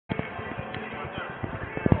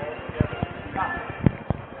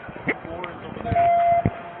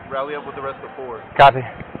Rally up with the rest of the four. Copy.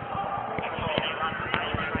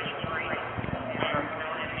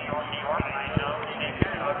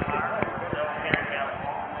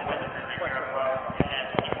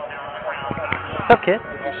 What's up, kid?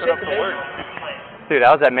 Dude,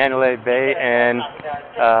 I was at Mandalay Bay and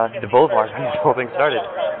the Boulevard when this whole thing started.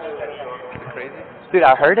 Crazy? Dude,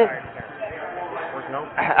 I heard it.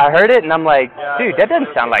 I heard it, and I'm like, dude, that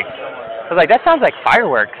doesn't sound like... I was like, that sounds like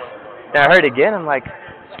fireworks. Then I heard it again, I'm like,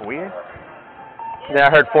 it's weird. Then I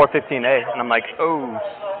heard 415A, and I'm like, oh.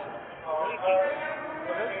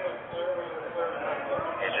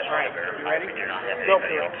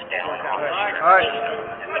 Alright.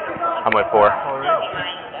 I'm with 4.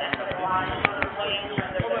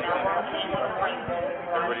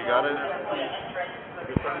 Everybody got it?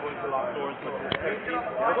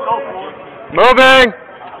 Moving!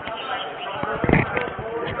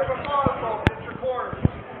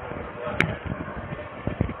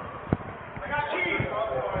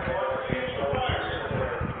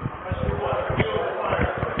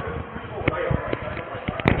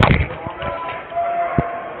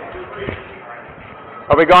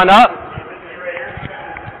 Are we going up?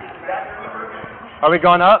 Are we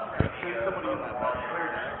going up?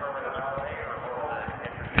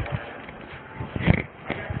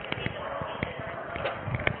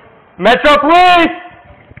 Metro Police!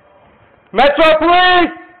 Metro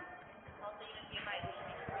Police!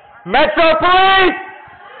 Metro Police!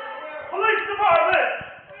 Police Department!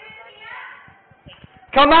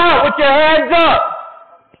 Come out with your hands up!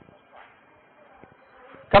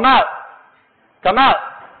 Come out! Come out!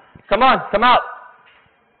 Come on, come out!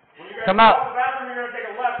 Come out! Go to the bathroom, you're going to take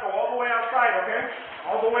a left, go all the way outside, okay?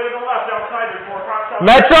 All the way to the left outside, there's 4 cops outside.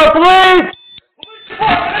 Metro Police! Police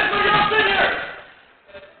Department, that's what you're up in here!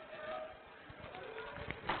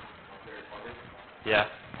 Yeah.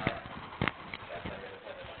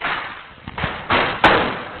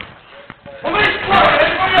 Police Department,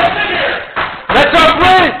 everybody else in here! Metro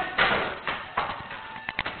Police!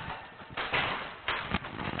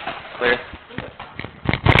 Clear.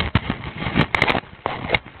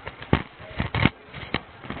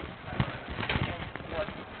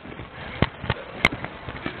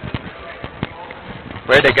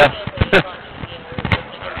 Where'd they go?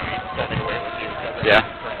 Yeah.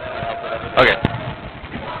 Okay.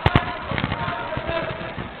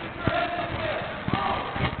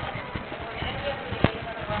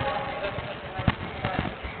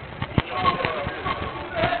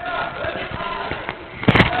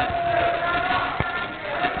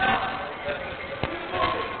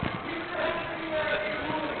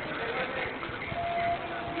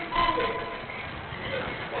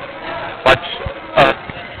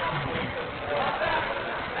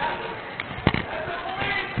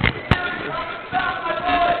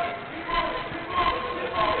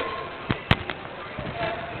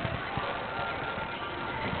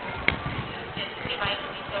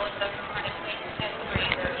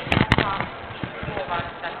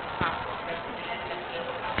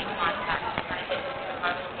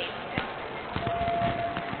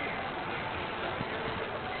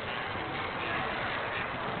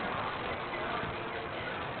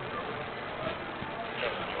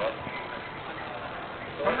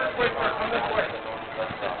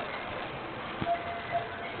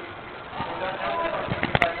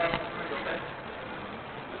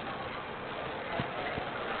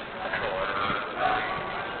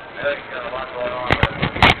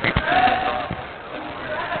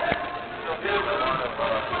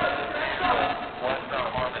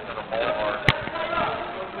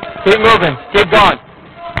 Keep moving. Keep going.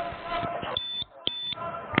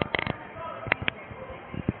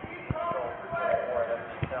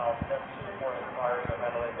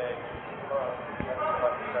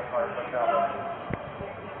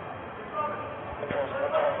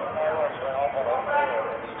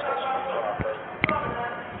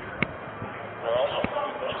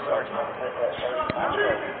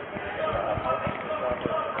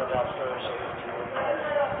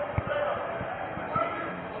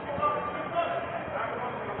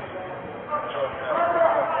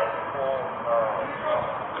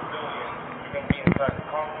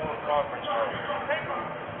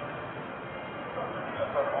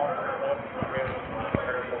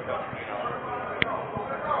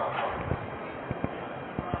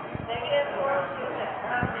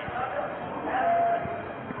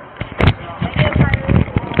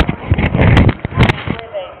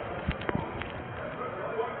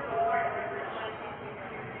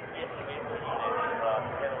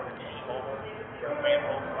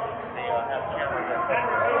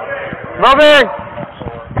 Moving!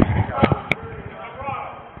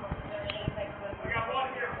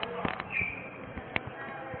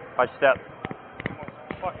 Watch step.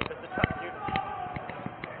 Fuck, it's a tough dude.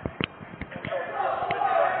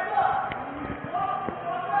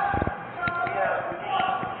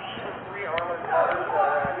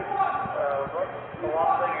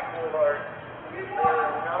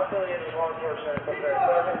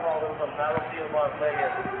 Battlefield, Las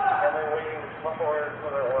Vegas, and they're waiting for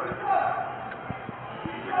their orders. They're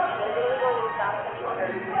going to go to South Central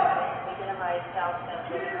Jersey. We minimize South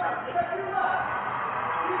Central traffic.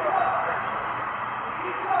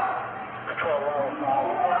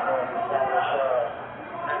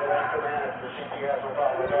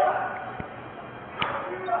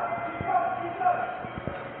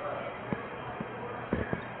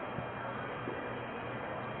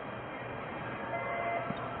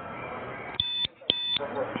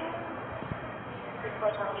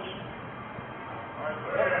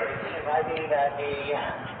 Arriving at a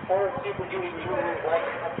Ford Super Duty Junior light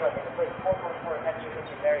truck in the place 444 Metro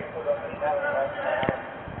City, Mary pulled up in Dallas right now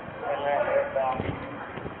and ran airbound.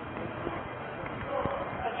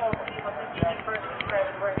 Control team of the first express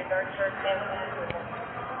wearing a dark shirt and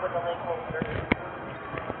with a leg holster.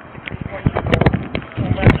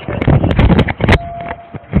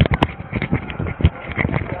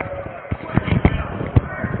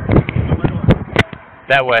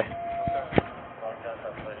 That way.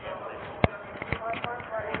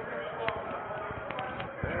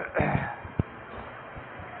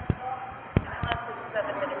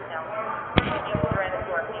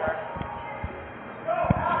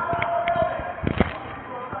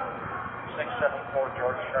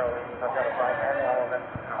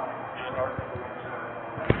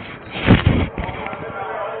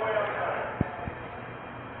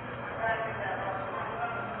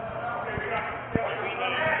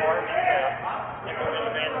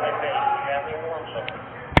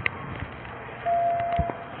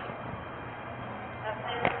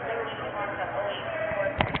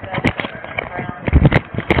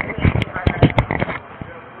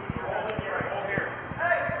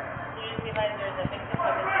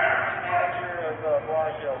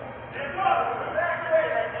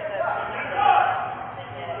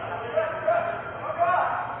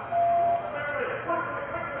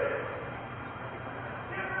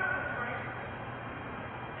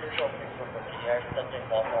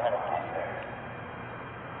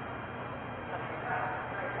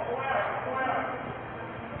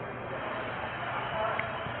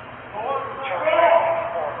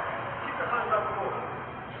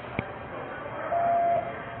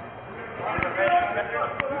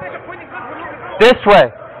 This way.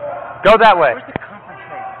 Go that way. Where's the conference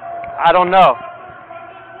room? I don't know.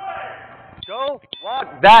 Go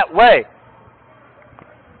walk that way.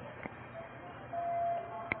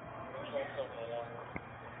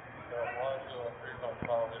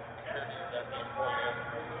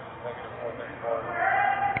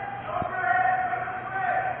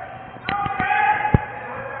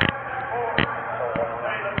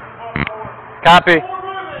 Copy.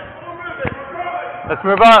 Let's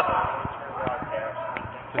move up.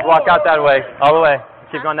 Just walk out that way, all the way.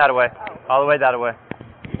 Keep going that way, all the way that way.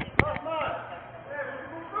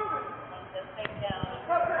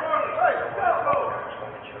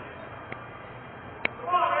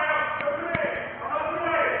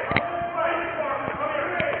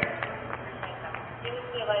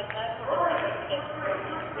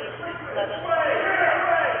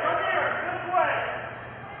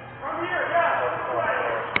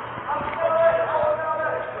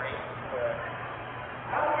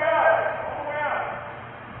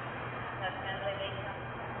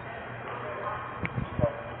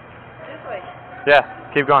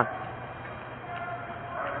 Yeah, keep going.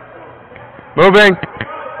 Moving.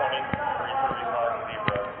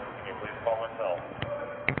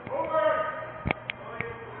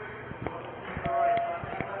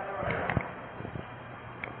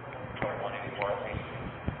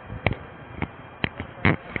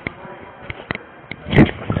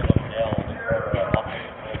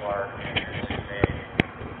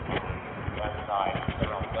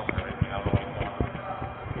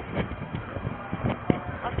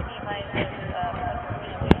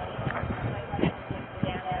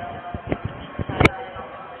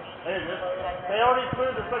 They already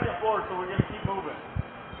cleared the second floor, so we're going to keep moving.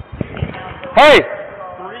 Hey,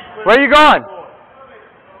 where are you going?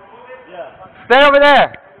 Yeah. Stay over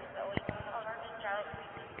there.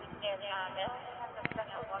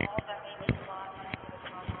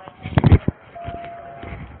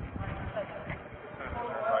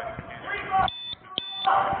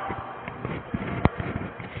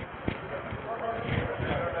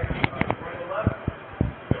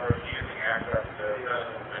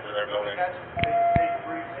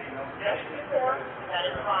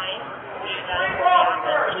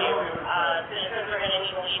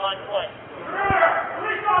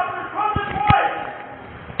 Police officers, come this way!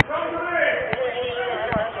 Come to me!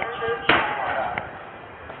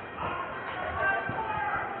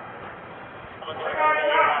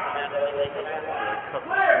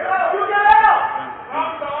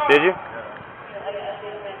 Did you?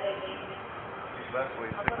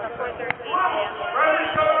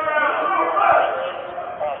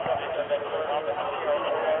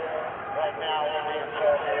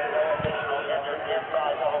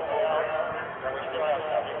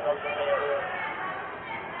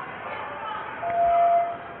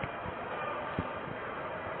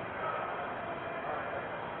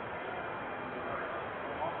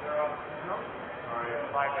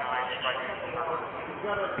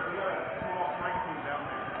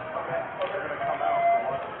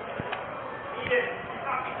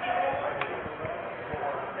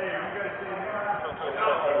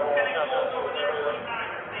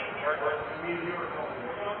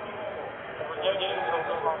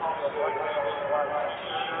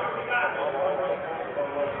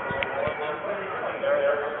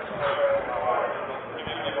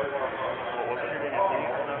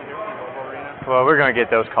 Well, we're going to get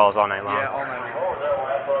those calls all night long. Yeah, all night long.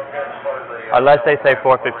 Unless they say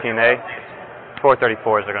 415A,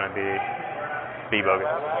 434s are going to be bogus.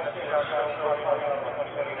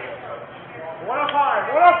 105,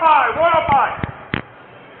 105,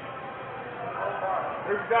 105!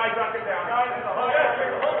 There's guys knocking down.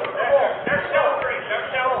 They're sheltering. They're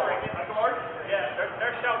sheltering. Yeah,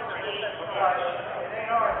 they're sheltering.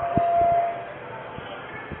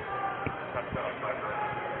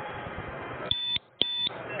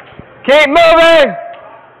 Keep moving!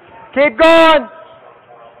 Keep going!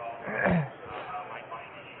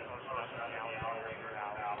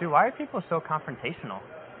 Dude, why are people so confrontational?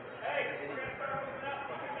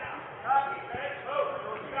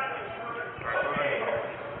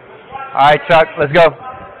 All right, Chuck, let's go. Hey,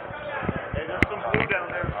 there's some food down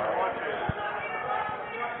there. Watch it.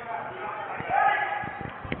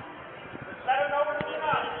 Let them know where to get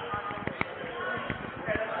out.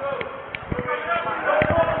 Okay, let's go.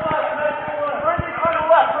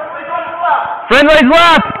 Friendly's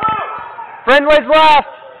left! Friendly's left!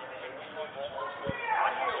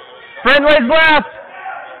 Friendly's left!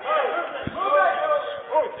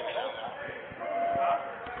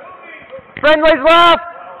 Friendly's left!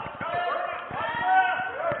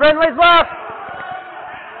 Friendly's left!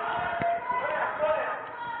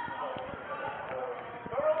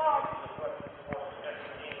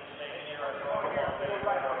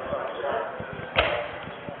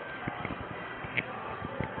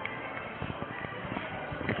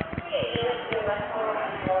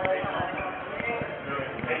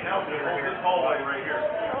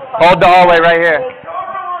 Hold the hallway right here.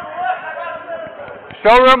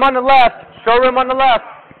 Showroom on the left. Showroom on the left.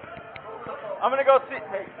 I'm gonna go see.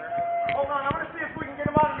 Hey, hold on. I'm gonna see if we can get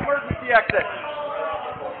him out of the emergency exit.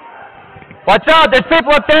 Watch out! There's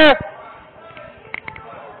people up there. You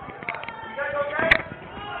guys okay?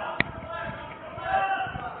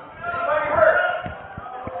 Anybody hurt?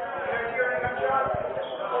 You guys hear any gunshots?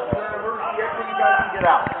 Is there an emergency exit? You guys can get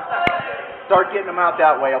out. Start getting them out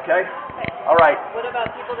that way, okay? All right. What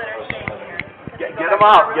about people that are staying here? Get them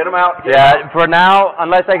out. Get them out. Yeah, for now,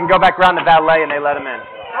 unless I can go back around the valet and they let him in.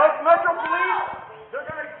 Metro Police. They're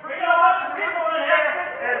gonna bring people in here.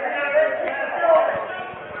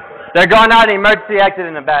 They're going out the emergency exit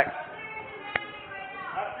in the back.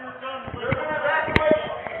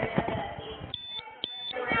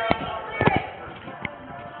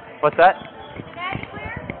 What's that?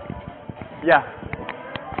 Yeah.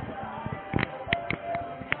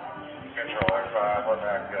 Controller 5, we're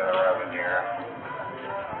back around here.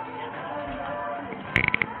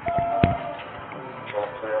 Control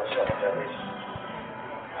 307 Debbie's.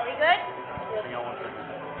 Are we good?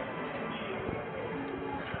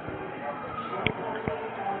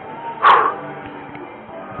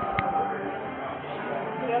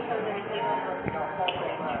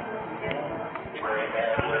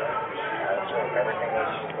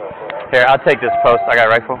 Here, I'll take this post. I got a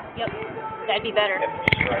rifle. Yep. That'd be better.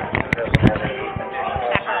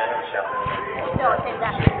 No, save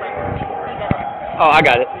that. Oh, I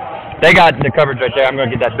got it. They got the coverage right there. I'm going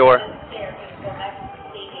to get that door.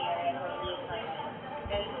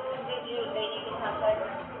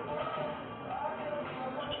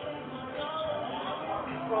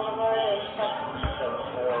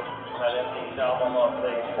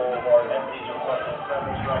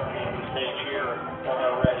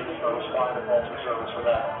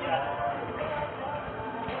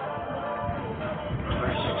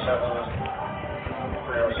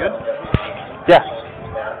 You good? Yeah.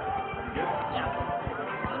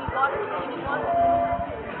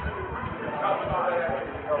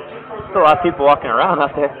 Still a lot of people walking around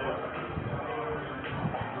out there.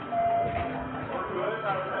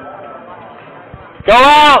 Go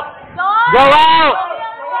out! Go out!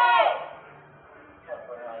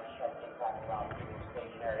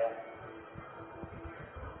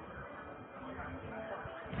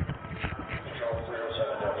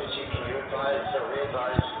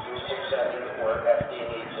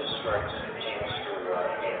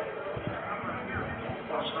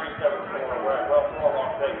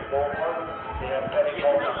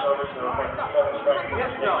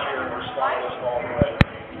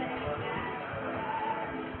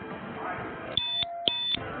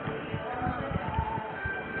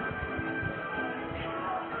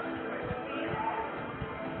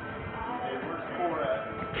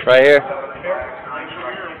 Right here.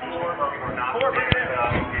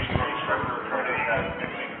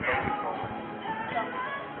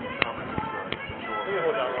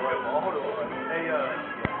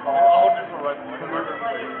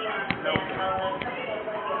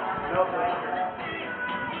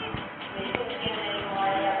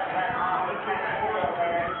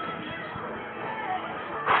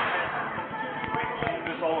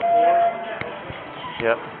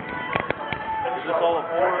 Yep. Is this all a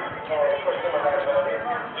forward?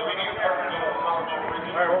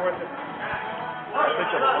 Alright, we're with it. I think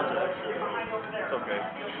I'm on it. It's okay.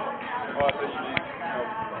 Oh, I think you need.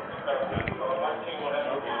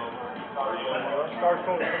 Start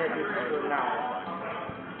going now.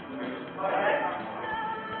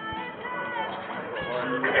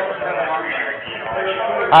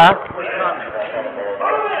 Huh?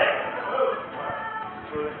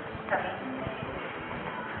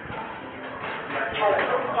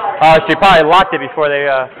 She probably locked it before they,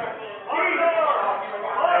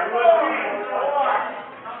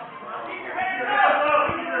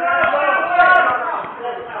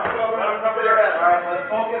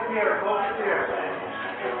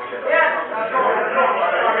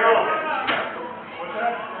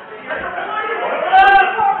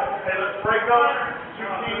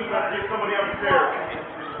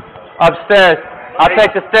 upstairs. I'll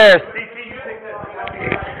take the stairs.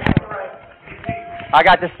 I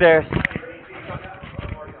got the stairs.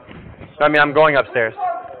 I mean, I'm going upstairs.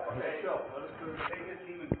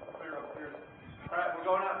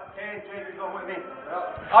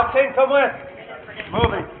 Octane, come with.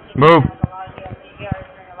 Moving. Move.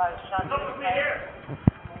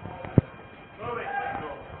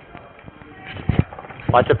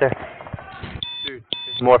 Watch up there. Dude,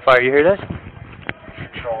 there's more fire. You hear this?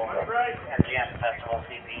 MGM Festival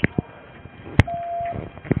CP.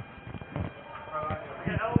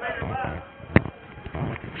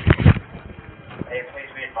 Hey,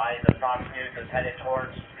 please be advised the Fox News is headed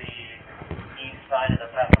towards the east side of the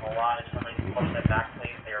festival lot. If somebody can push that back,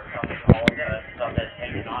 please. They are filming all of the stuff that's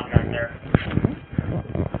taken on back there.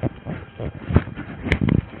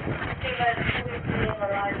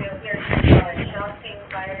 Shouting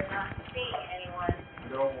fire, not seeing anyone.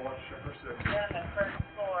 No more sugar sick. They're on the first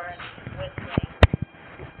floor whistling.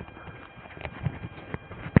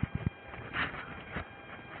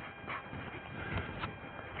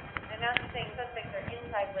 And now the thing, suspects are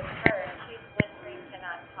inside with her, and she's whispering,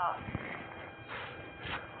 cannot talk.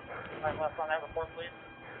 Alright, last on that report, please.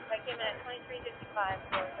 I came in at 2355,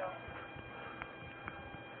 so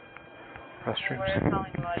Restrooms. we're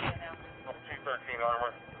calling the audio now. 213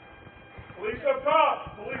 Armor. Police up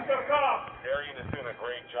top! Police up top! Darian is doing a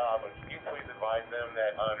great job, but can you please advise them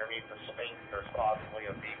that underneath the space there's possibly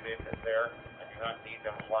a V-bit that's there? I do not need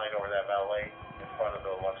them flying over that valet in front of the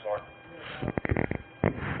Luxor.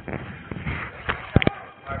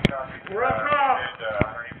 We're up top!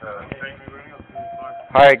 Underneath the thing.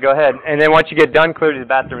 All right, go ahead. And then once you get done, clear these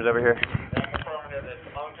bathrooms over here. That's affirmative. It's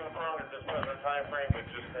unconfirmed at this present time frame, but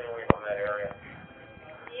just stay away from that area.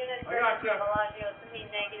 Unit I got ya. Bellagio, sending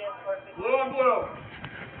negative for Blue on blue.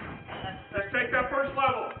 Just take that first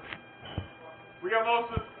level. We got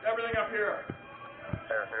most of everything up here.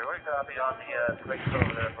 There, we copy on the space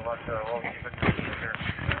over there for Luxor. We'll keep it to the easier.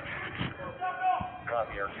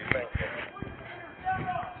 Copy, R2. Thank you.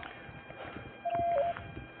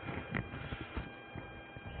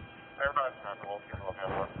 Everybody's comfortable. Keep a look at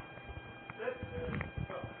one.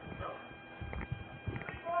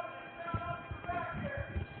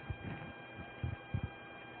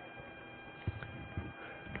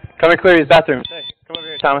 Come and clear these bathrooms. Hey, come over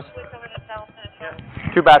here, Thomas.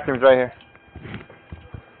 Two bathrooms right here.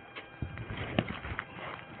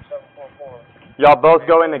 744. Y'all both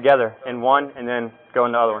go in together in one, and then go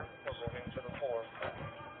in the other one. Moving to the floor.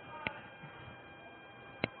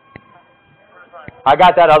 I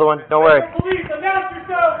got that other one. Don't worry. Police, announce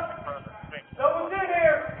yourself! Someone's in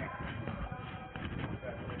here!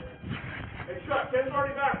 Hey, Chuck, Ken's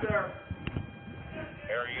already back there.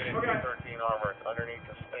 Area Unit 213 Armor, it's underneath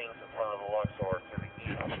the Sphinx in front of the Luxor to the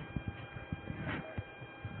east.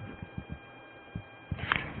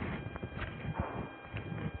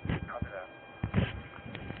 Copy that.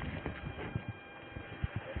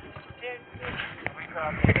 We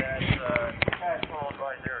copy that, small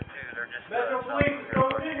advisor 2, they're just, Metro Police,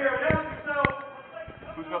 someone's in here, announce yourself!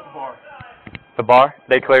 Who's got the bar? The bar?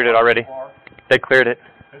 They cleared it already. Bar? They cleared it.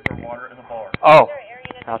 Is there water in the bar? Oh,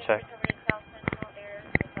 I'll check.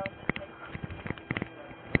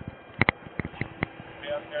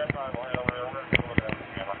 Yeah, verify, we'll head over there, we're gonna look at the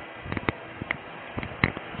camera.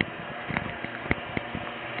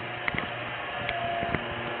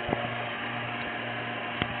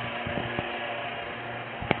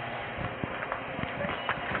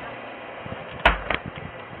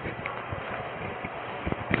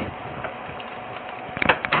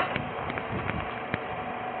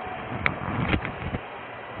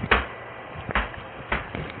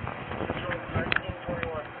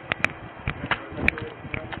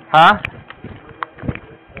 Huh?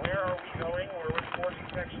 Where are we going? We're enforcing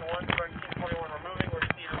section 1, 1341, we're moving, we're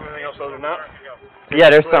seated. Anything else other than that?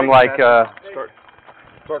 Yeah, there's some like,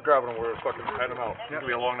 Start grabbing them, we're fucking head them out. It's gonna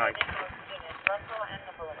be a long night.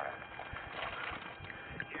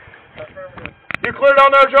 You clear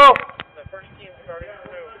down there, Joe? The first team starting to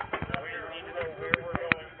move. We just need to know where we're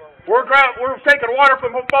going. We're taking water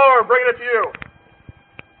from Hopala and bringing it to you.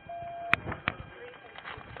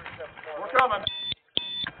 We're coming.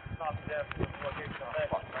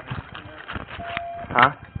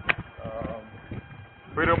 huh?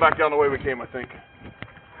 We're going back down the way we came, I think.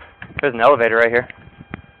 There's an elevator right here.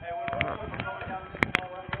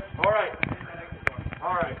 All right.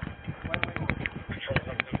 All right.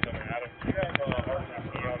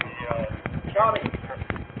 Copy.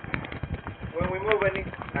 When we move, any.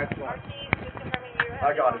 Excellent.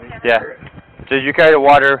 I got it. Yeah. So you carry the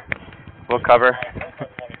water, we'll cover.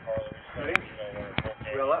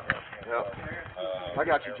 Wheel up. Yep. I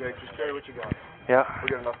got you, Jake. Just carry what you got. Yeah. We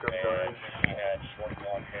got enough guns.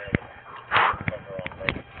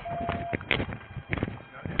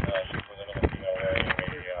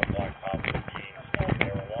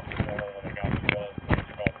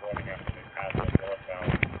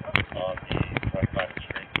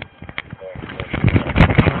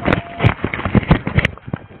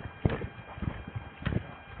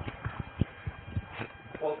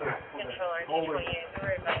 Controller, D28,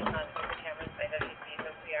 we're advised not to the cameras by WC, so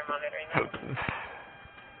we are monitoring them.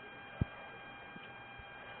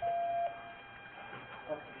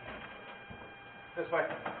 This way.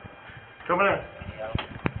 Coming in.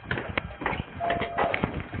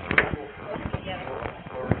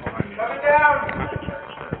 Coming down.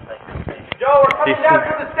 Joe, we're coming down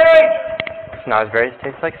to the stage. Snozberries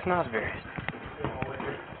taste like snozberries.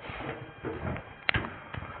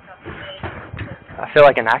 I feel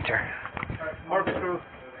like an actor.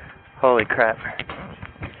 Holy crap.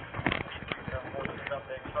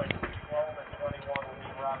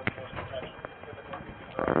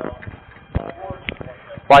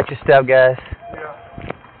 Watch your step, guys.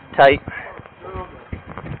 Tight.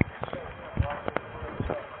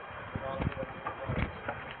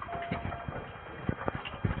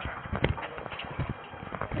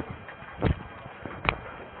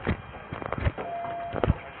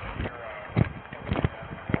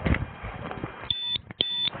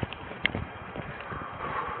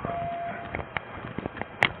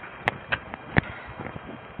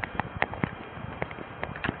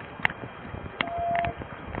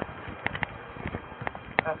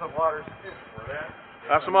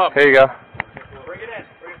 Pass them up. Here you go. Bring it in.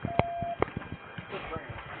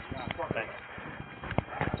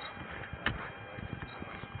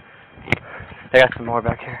 I got some more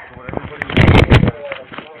back here.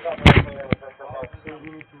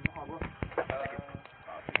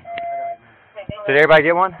 Did everybody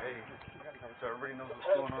get one? So everybody knows what's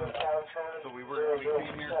going on. So we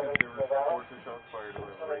came here because there was reports of shots fired or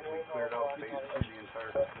whatever, right? We cleared out basically the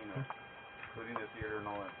entire casino, including the theater and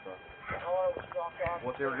all that stuff.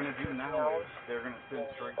 What they're going to do now is they're going to send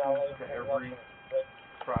strike teams to every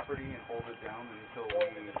property and hold it down until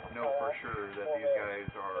we know for sure that these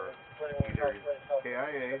guys are either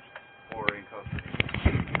KIA or in custody.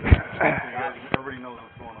 So everybody knows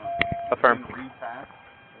what's going on. Affirm. Repack.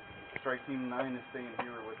 Strike team 9 is staying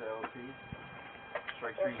here with the LT.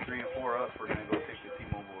 strike 3, 3, and 4 up, we're gonna go take the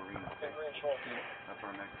T-Mobile Arena. Okay? That's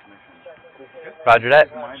our next mission. Roger that.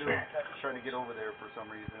 Might have tried to get over there for some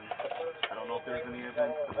reason. I don't know if there's any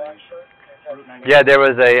events tonight. Route 91. Yeah, there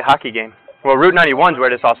was a hockey game. Well, Route 91's where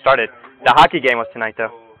this all started. The hockey game was tonight, though.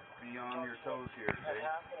 So be on your toes here, okay?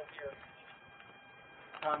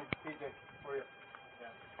 Tommy, PJ,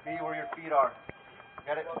 be where your feet are.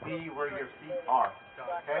 Got it? Be where your feet are.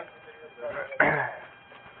 Okay?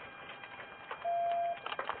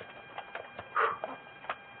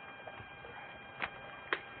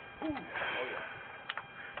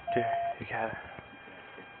 Dude, you got it.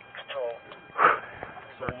 So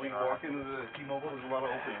when we walk into the T-Mobile, there's a lot of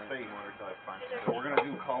open space. So we're gonna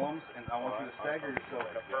do columns, and I want you to stagger yourself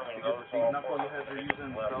because these knuckleheads are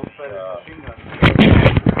using double-sided machine guns.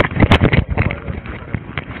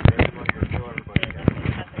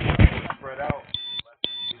 Spread out.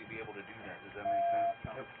 To be able to do that. Does that make sense?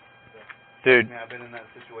 Dude. Yeah, I've been in that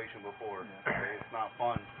situation before. Okay? It's not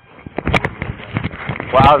fun.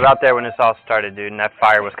 Well, I was out there when this all started, dude, and that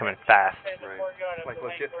fire was coming fast. Right. Like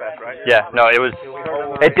legit fast, right? Yeah, no, it was.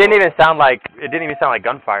 It didn't even sound like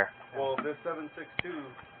gunfire. Well, this 7.62,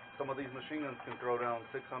 some of these machine guns can throw down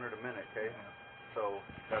 600 a minute, okay? So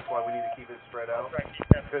that's why we need to keep it spread out.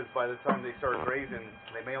 Because by the time they start grazing,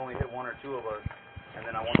 they may only hit 1 or 2 of us, and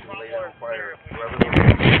then I want you to lay down fire wherever they're.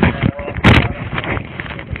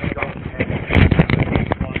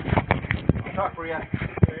 Talk for you.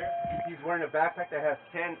 He's wearing a backpack that has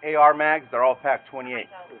 10 AR mags. They're all packed 28.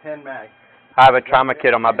 10 mags. I have a trauma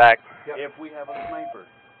kit on my back. If we have a sniper,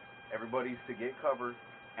 everybody's to get covered,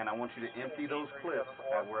 and I want you to empty those clips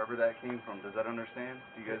at wherever that came from. Does that understand?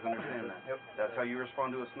 Do you guys understand that? Yep. That's how you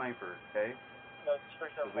respond to a sniper, okay? Because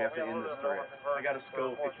we have to end this threat. I got a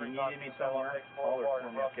scope. If you need me somewhere, holler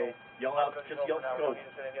for me, okay? Yell out, just yell scope.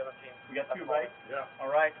 We got 2, right? Yeah.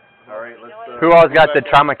 All right. All right, let's. Who all's got the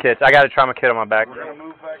trauma kits? I got a trauma kit on my back. We're gonna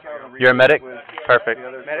move back out and You're a medic? with Perfect. the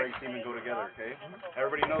other strike team and go together, okay?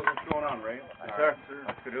 Everybody knows what's going on, right? Yes, sir.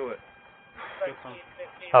 Let's go do it.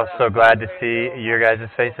 I was so glad to see your guys'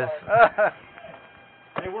 faces.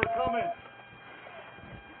 Hey, we're coming.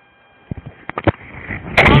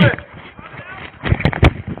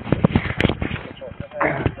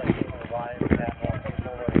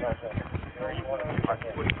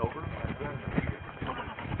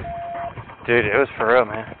 Dude, it was for real,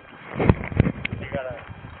 man. You got a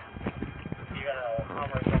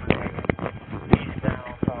Hummer coming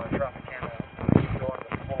eastbound on Tropicana, going to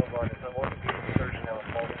the boulevard. It's an orthopedic surgeon that was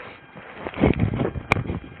holding it.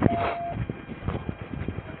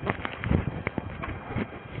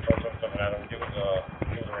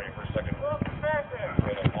 He was ready for a second. For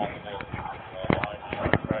the possible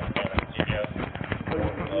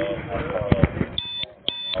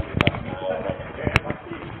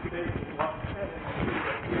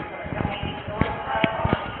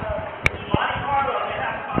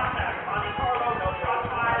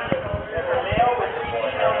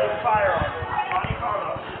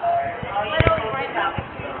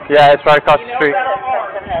Yeah, it's right across the street.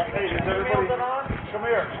 Hey, is everybody, come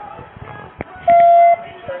here.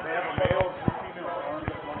 They have a male and female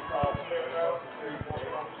armed at one side.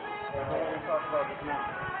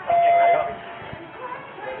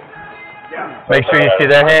 Yeah. Make sure you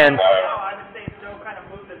see their hands. I would say still kind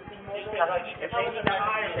of move the team over. If they need to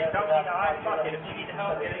hide, if they don't need to hide, fuck it. If you need to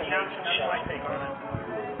help, get any action, that's my take on it.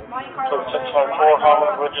 So 614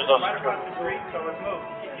 Holland Bridges us. Right across the street, so let's move.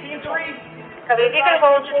 Team 3. Copy. If you can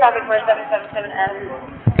hold your traffic for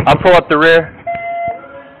 777S. I'll pull up the rear.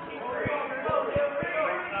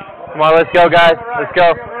 Come on, let's go, guys. Let's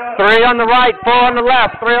go. 3 on the right, 4 on the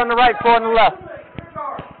left. 3 on the right, 4 on the left.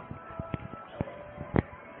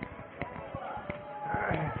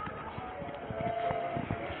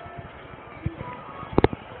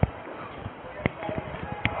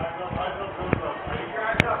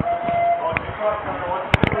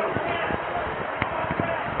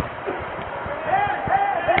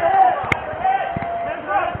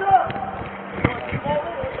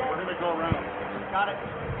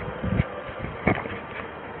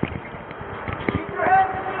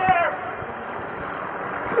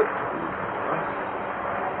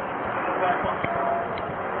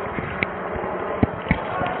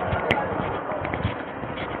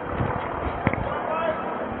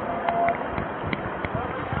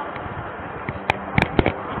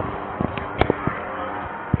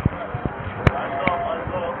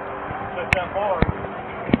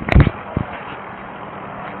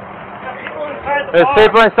 There's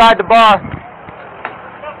people inside the bar.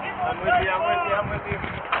 I'm with you.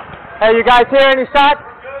 Hey, you guys hear any shots?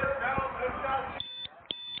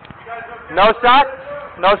 No shot?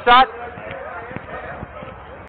 No shot?